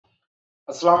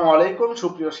আসসালামু আলাইকুম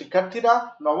সুপ্রিয় শিক্ষার্থীরা,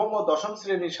 নবম ও দশম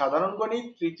শ্রেণীর সাধারণ গণিত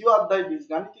তৃতীয় অধ্যায়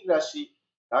বীজগাণিতিক রাশি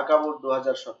ঢাকা বোর্ড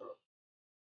 2017।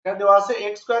 এখানে দেওয়া আছে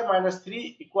x square minus 3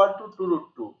 equal to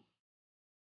 2√2।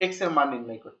 x এর মান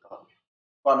নির্ণয় করতে হবে।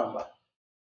 ক নাম্বার।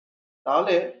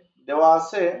 তাহলে দেওয়া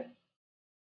আছে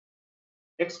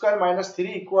x square minus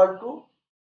 3 equal to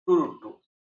 2√2।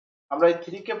 আমরা এই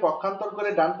 3 কে পক্ষান্তর করে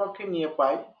ডান পক্ষে নিয়ে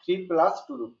পাই 3 প্লাস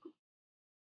 2√2।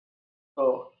 তো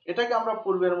এটাকে আমরা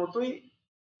পূর্বের মতোই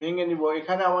ভেঙে নিব।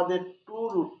 এখানে আমাদের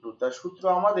 2√2, তার সূত্র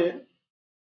আমাদের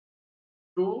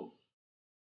 2,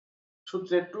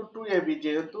 সূত্রে 2ab,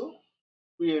 যেহেতু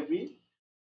 2ab,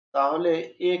 তাহলে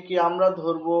a কে আমরা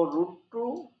ধরবো √2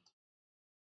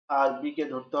 আর b কে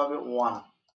ধরতে হবে 1।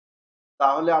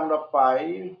 তাহলে আমরা পাই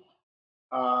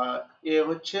a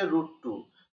হচ্ছে √2,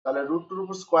 তাহলে √2 এর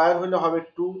উপর স্কয়ার হলে হবে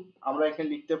 2। আমরা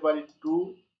এখানে লিখতে পারি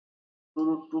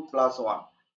 2√2 প্লাস 1।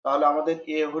 তাহলে আমাদের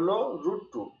a হলো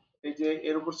 √2। এই যে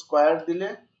এর উপর স্কয়ার দিলে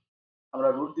আমরা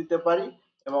রুট দিতে পারি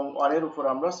এবং 1 এর উপর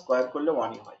আমরা স্কয়ার করলে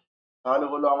 1ই হয়। তাহলে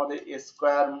হলো আমাদের a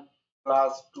square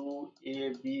plus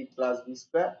 2ab plus b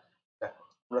square. দেখো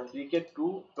আমরা 3 কে 2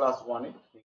 প্লাস 1 এ,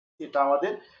 এটা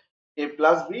আমাদের a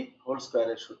প্লাস b হোল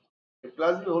স্কয়ারের সূত্র। a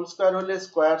plus b whole square হলে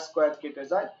স্কয়ার স্কয়ার কেটে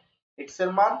যায়, x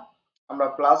এর মান আমরা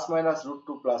প্লাস মাইনাস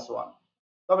 √2 প্লাস 1।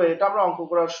 তবে এটা আমরা অঙ্ক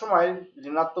করার সময়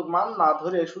ঋণাত্মক মান না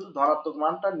ধরে শুধু ধনাত্মক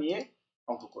মানটা নিয়ে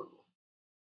অঙ্ক করব।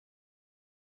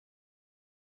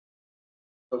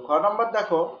 তো খ নাম্বার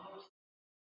দেখো,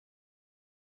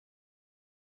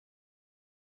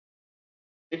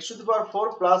 x to the power 4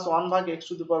 plus 1 ভাগ x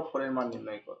টু দি পাওয়ার 4 এর মান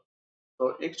নির্ণয় করো। তো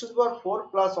x to the power 4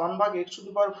 plus 1 ভাগ x টু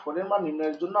দি পাওয়ার 4 এর মান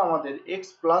নির্ণয়ের জন্য আমাদের x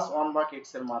প্লাস 1 ভাগ x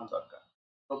এর মান দরকার।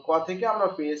 তো ক থেকে আমরা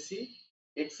পেয়েছি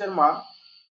x এর মান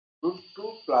 √2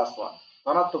 প্লাস 1,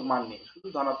 ধনাত্মক মান নিয়ে, শুধু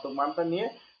ধনাত্মক মানটা নিয়ে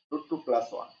 √2 প্লাস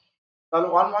 1। তাহলে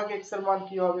 1 ভাগ x এর মান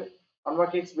কি হবে? 1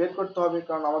 ভাগ x বের করতে হবে,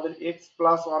 কারণ আমাদের x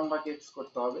প্লাস 1 ভাগ x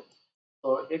করতে হবে। তো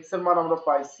x এর মান আমরা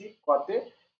পাইছি কতে,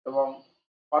 এবং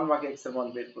 1 ভাগ x এর মান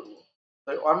বের করব।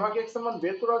 তাই 1 ভাগ x এর মান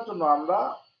বের করার জন্য আমরা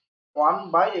 1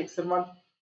 বাই x এর মান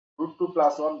 √2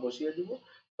 প্লাস 1 বসিয়ে দিব।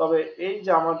 তবে এই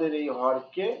যে আমাদের এই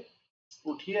হরকে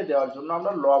উঠিয়ে দেওয়ার জন্য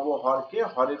আমরা লব ও হরকে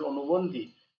হরের অনুবন্ধী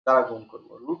দ্বারা গুণ করব।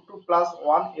 √2 প্লাস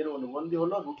 1 এর অনুবন্ধী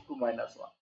হলো √2 মাইনাস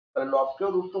 1। তাহলে লবকেও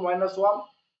 √2 মাইনাস 1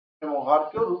 এবং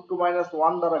হরকেও √2 মাইনাস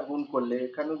 1 দ্বারা গুণ করলে,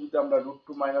 এখানেও যদি আমরা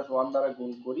 √2 মাইনাস 1 দ্বারা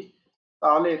গুণ করি,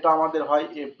 তাহলে এটা আমাদের হয়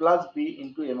a plus b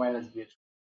into a minus b।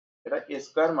 এটা a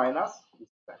square minus b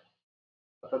square,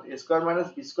 অর্থাৎ a square minus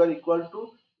b square equal to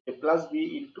a plus b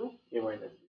into a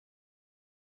minus b।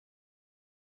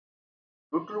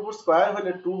 √2 এর উপর স্কয়ার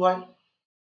হলে 2 হয়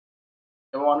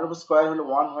এবং 1 এর উপর স্কয়ার হলে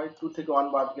 1 হয়। 2 থেকে 1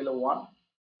 বাদ গেলে 1,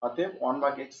 অতএব 1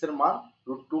 ভাগ x এর মান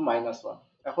 √2 মাইনাস 1।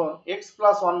 এখন x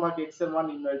প্লাস 1 ভাগ x এর মান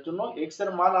নির্ণয়ের জন্য x এর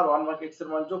মান আর 1 ভাগ x এর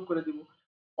মান যোগ করে দিব।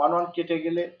 1 1 কেটে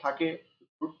গেলে থাকে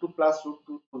 √2 প্লাস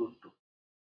 √2 √2।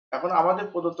 এখন আমাদের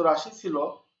প্রদত্ত রাশি ছিল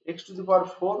x to the power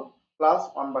 4 plus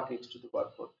 1 ভাগ x টু দি পাওয়ার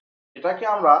 4। এটাকে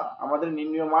আমরা আমাদের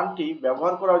নির্ণয় মানটি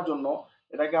ব্যবহার করার জন্য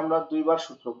এটাকে আমরা দুইবার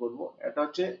সূত্র করব। এটা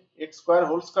হচ্ছে x স্কয়ার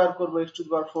হোল স্কয়ার করব x টু দি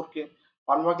পাওয়ার 4 কে,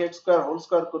 1 ভাগ x স্কয়ার হোল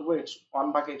স্কয়ার করব 1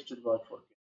 ভাগ x টু দি পাওয়ার 4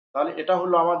 কে। তাহলে এটা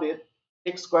হলো আমাদের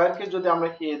x স্কয়ার কে যদি আমরা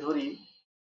a ধরি,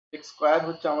 x স্কয়ার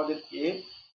হচ্ছে আমাদের a,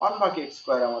 1 ভাগ x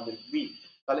স্কয়ার আমাদের b।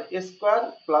 তাহলে a স্কয়ার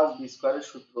প্লাস b স্কয়ারের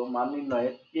সূত্র মান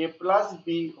নির্ণয়ের a plus b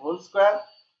whole square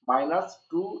minus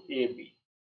 2ab।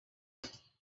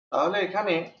 তাহলে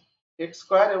এখানে x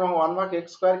স্কয়ার এবং 1 ভাগ x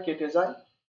স্কয়ার কেটে যায়,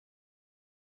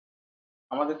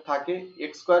 আমাদের থাকে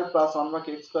x স্কয়ার প্লাস 1 ভাগ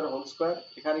x স্কয়ার হোল স্কয়ার।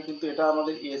 এখানে কিন্তু এটা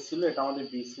আমাদের a ছিল, এটা আমাদের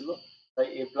b ছিল, তাই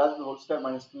a plus b whole square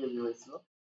minus 2ab হয়েছিল।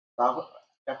 তাহলে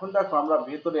এখন দেখো আমরা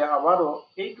ভেতরে আবারও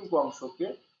এইটুকু অংশকে,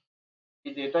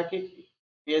 এই যে এটাকে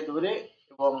a ধরে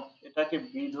এবং এটাকে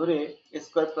b ধরে a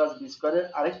স্কয়ার প্লাস b স্কয়ারের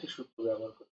আরেকটি সূত্র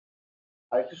ব্যবহার করি।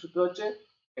 আরেকটি সূত্র হচ্ছে,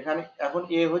 এখানে এখন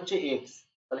a হচ্ছে x,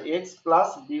 তাহলে x প্লাস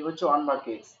b হচ্ছে 1 ভাগ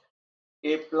x,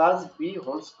 a plus b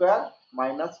whole square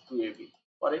minus 2ab।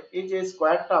 পরে এই যে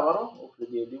স্কয়ারটা আবারও উপরে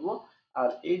দিয়ে দিব, আর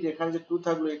এই যে এখানে যে 2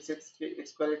 থাকলো x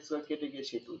স্কয়ার কেটে গিয়ে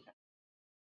সেই 2,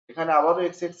 এখানে আবারও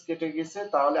x কেটে গেছে।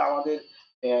 তাহলে আমাদের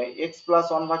x প্লাস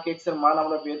 1 ভাগ x এর মান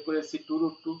আমরা বের করেছি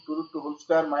 2√2 হোল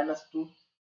স্কয়ার মাইনাস 2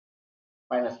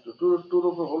 2 এর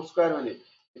উপর হোল স্কয়ার হলে,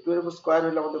 2 এর উপর স্কয়ার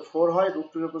হলে আমাদের 4 হয়,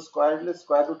 √2 এর উপর স্কয়ার হলে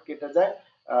স্কয়ার রুট কেটে যায়,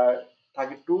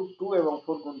 থাকে 2 এবং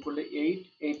 4 গুণ করলে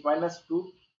 8 মাইনাস 2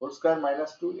 হোল স্কয়ার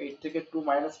মাইনাস 2, 8 থেকে 2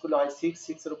 মাইনাস করলে হয়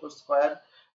 6 এর উপর স্কয়ার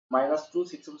মাইনাস 2,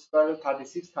 6 এর উপর স্কয়ার হলে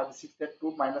 36 থেকে 2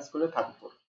 মাইনাস করলে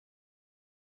 34।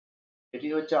 এটি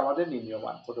হচ্ছে আমাদের নির্ণয়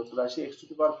মান। প্রদত্ত রাশি x to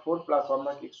the power 4 plus 1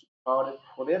 ভাগ x টু দি পাওয়ার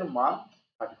 4 এর মান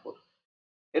 34।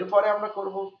 এরপরে আমরা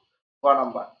করব ক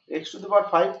number, x to the power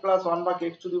 5 plus 1 ভাগ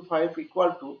x to the 5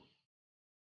 equal to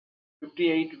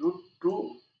 58√2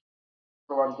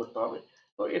 প্রমাণ করতে হবে।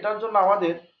 তো এটার জন্য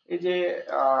আমাদের এই যে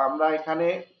আমরা এখানে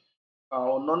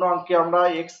অন্যান্য অঙ্কে আমরা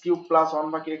এক্স কিউব প্লাস 1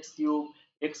 ভাগ x cube,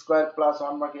 x square plus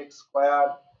 1 ভাগ এক্স স্কয়ার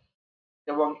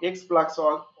এবং এক্স প্লাস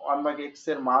 1 ভাগ এক্স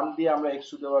এর মান দিয়ে আমরা x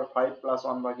to the power 5 plus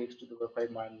 1 ভাগ এক্স টু দি পাওয়ার 5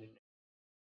 মান নিই।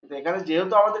 কিন্তু এখানে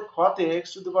যেহেতু আমাদের খতে x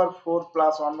to the power 4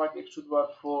 plus 1 ভাগ এক্স টু দি পাওয়ার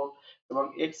 4 এবং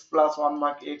এক্স প্লাস 1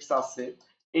 ভাগ এক্স আছে,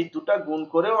 এই দুটা গুণ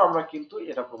করেও আমরা কিন্তু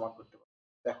এটা প্রমাণ করতে পারি।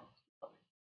 দেখো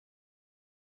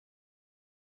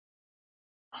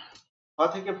খ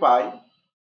থেকে পাই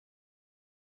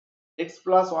x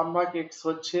প্লাস 1 ভাগ x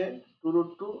হচ্ছে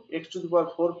 2√2 x to the power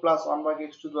 4 plus 1 ভাগ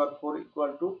x to the power 4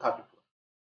 equal to 34।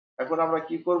 এখন আমরা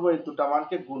কি করব, এই দুটা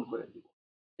মানকে গুণ করে দিব।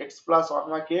 x প্লাস 1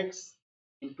 ভাগ x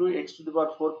into x to the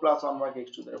power 4 plus 1 ভাগ x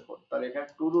টু দি পাওয়ার 4, তাহলে এখানে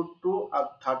 2√2 আর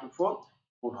 34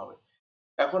 গুণ হবে।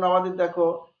 এখন আমাদের দেখো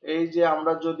এই যে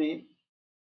আমরা যদি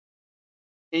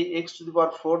এই x টু দি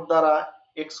পাওয়ার 4 দ্বারা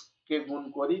x কে গুণ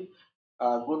করি,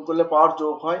 গুণ করলে পাওয়ার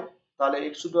যোগ হয়, তাহলে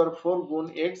x টু দি পাওয়ার 4 গুণ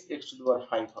x টু দি পাওয়ার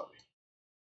 5 হবে।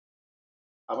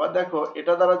 আবার দেখো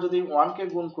এটা দ্বারা যদি 1 কে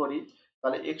গুণ করি,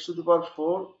 তাহলে x to the power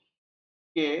 4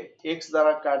 K x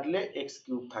দ্বারা কাটলে x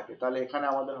কিউব থাকে, তাহলে এখানে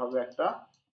আমাদের হবে একটা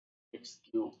x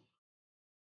কিউব।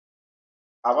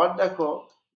 আবার দেখো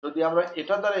যদি আমরা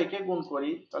এটা দ্বারা একে গুণ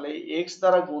করি, তাহলে এই x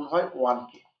দ্বারা গুণ হয় 1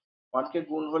 কে, 1 কে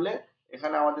গুণ হলে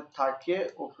এখানে আমাদের থাকে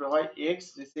উপরে হয় x,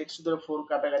 x টু দি পাওয়ার 4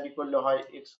 কাটাকাটি করলে হয়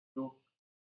x কিউব।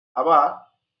 আবার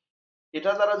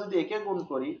এটা দ্বারা যদি একে গুণ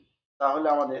করি, তাহলে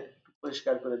আমাদের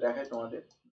পরিষ্কার করে দেখাই তোমাদের,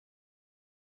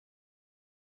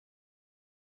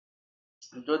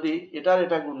 যদি এটার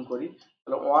এটা গুণ করি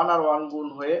তাহলে 1 আর 1 গুণ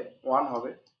হয়ে 1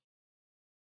 হবে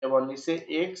এবং নিচে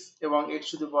x এবং x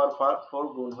টু দি পাওয়ার 4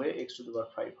 গুণ হয়ে x টু দি পাওয়ার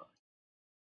 5 হবে।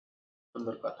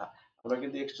 সুন্দর কথা, আমরা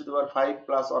কিন্তু x to the power 5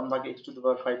 plus 1 ভাগ x টু দি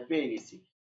পাওয়ার 5 পেয়ে গেছি।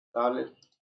 তাহলে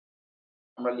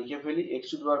আমরা লিখে ফেলি x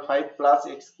to the power 5 plus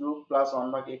x cube plus 1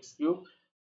 ভাগ x কিউব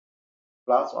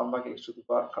প্লাস 1 ভাগ x টু দি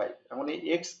পাওয়ার 5। এখন এই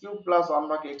x কিউব প্লাস 1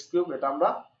 ভাগ x কিউব এটা আমরা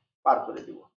পার করে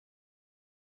দিব,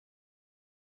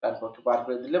 তারপর পার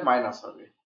করে দিলে মাইনাস হবে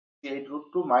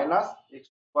 8√2 মাইনাস x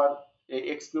পাওয়ার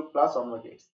x কিউব প্লাস 1 ভাগ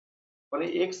x, মানে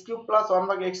x কিউব প্লাস 1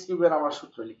 ভাগ x কিউবের আমরা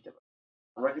সূত্র লিখতে পারি।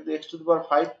 আমরা কিন্তু x to the power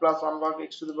 5 plus 1 ভাগ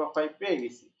x টু দি পাওয়ার 5 পেয়ে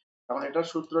গেছি। এখন এটার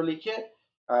সূত্র লিখে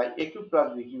a কিউব প্লাস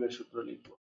b কিউবের সূত্র লিখব।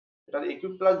 এটার a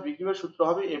কিউব প্লাস b কিউবের সূত্র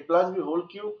হবে a plus b whole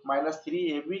cube minus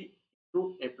 3ab into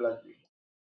a plus b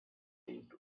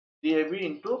into 3ab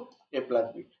into a plus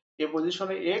b, a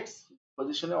পজিশনে x,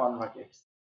 পজিশনে 1 ভাগ x।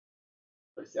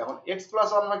 এখন x প্লাস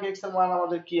 1 ভাগ x এর মান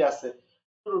আমাদের কি আছে,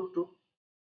 2√2,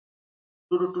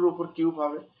 2√2 এর উপর কিউব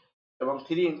হবে এবং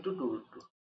 3 ইনটু 2√2।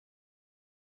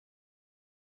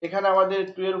 এখানে আমাদের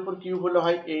 2 এর উপর কিউব হলে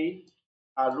হয় 8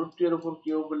 আর √2 এর উপর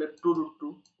কিউব হলে 2√2,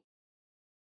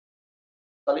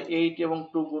 তাহলে 8 এবং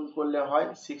 2 গুণ করলে হয়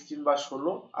 16 বা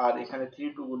 16 আর এখানে 3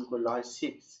 2 গুণ করলে হয়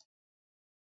 6।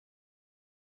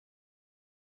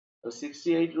 তো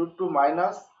 68√2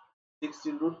 মাইনাস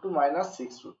 16√2 মাইনাস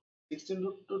 6√2,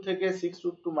 16√2 থেকে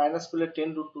 6√2 মাইনাস করলে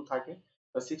 10√2 থাকে,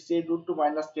 তো 68√2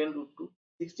 মাইনাস 10√2,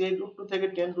 68√2 থেকে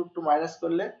 10√2 মাইনাস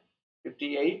করলে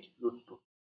 58√2,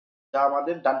 যা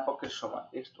আমাদের ডান পক্ষের সমান।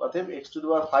 অতএব x to the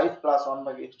power 5 plus 1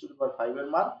 ভাগ x টু দি পাওয়ার 5 এর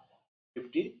মান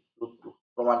 50√2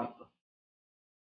 প্রমাণিত।